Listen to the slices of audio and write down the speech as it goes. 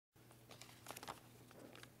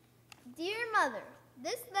Dear Mother,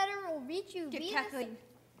 this letter will reach you Get via... Kathleen.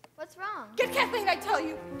 What's wrong? Get Kathleen, I tell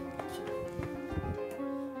you!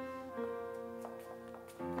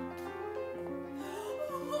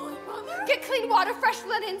 Holy Mother! Get clean water, fresh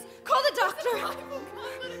linens. Call the doctor.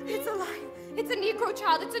 It's alive. It's a Negro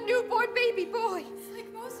child. It's a newborn baby boy. It's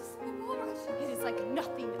like Moses in the bulrush. It is like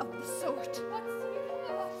nothing of the sort. What's to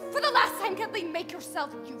become of us? For the last time, Kathleen, make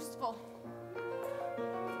yourself useful.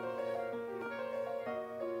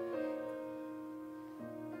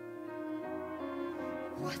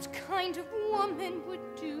 What kind of woman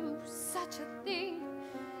would do such a thing?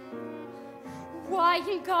 Why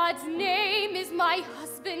in God's name is my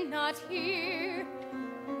husband not here?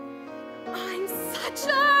 I'm such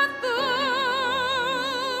a fool!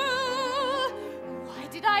 Why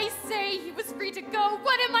did I say he was free to go?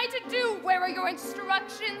 What am I to do? Where are your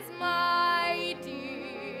instructions, my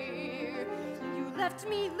dear? You left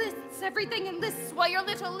me lists, everything in lists, while your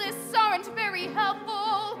little lists aren't very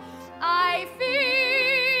helpful. I fear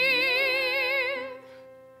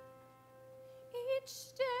each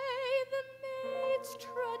day the maids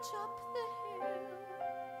trudge up the hill.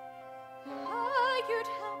 Hired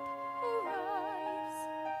help arrives.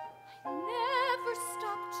 I never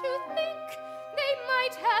stop to think they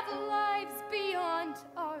might have lives beyond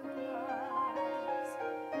our lives.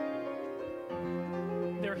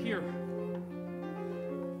 They're here.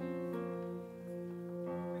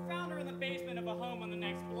 We found her in the basement of a home on the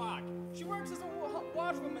next block. She works as a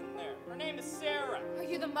washwoman there. Her name is Sarah. Are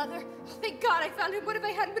you the mother? Oh, thank God I found him. What if I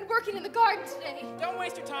hadn't been working in the garden today? Don't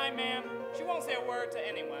waste your time, ma'am. She won't say a word to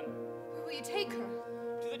anyone. Where will you take her?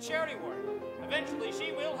 To the charity ward. Eventually,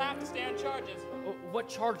 she will have to stand charges. What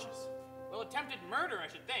charges? Well, attempted murder, I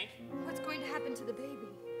should think. What's going to happen to the baby?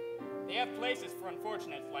 They have places for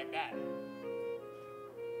unfortunates like that.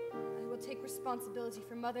 I will take responsibility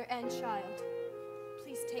for mother and child.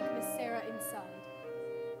 Please take Miss Sarah inside.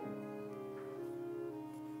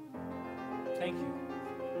 Thank you.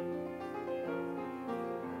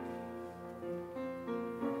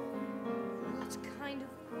 What kind of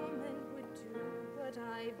woman would do what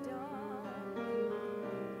I've done?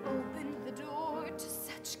 Open the door to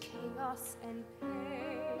such chaos and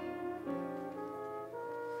pain.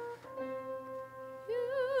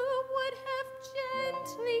 You would have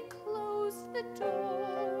gently closed the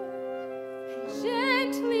door and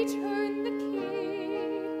gently turned the key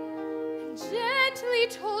and gently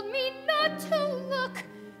told me not to look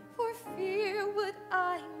for fear what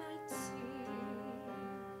I might see.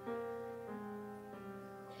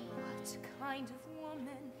 What kind of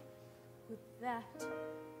woman would that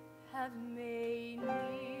have made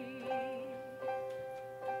me?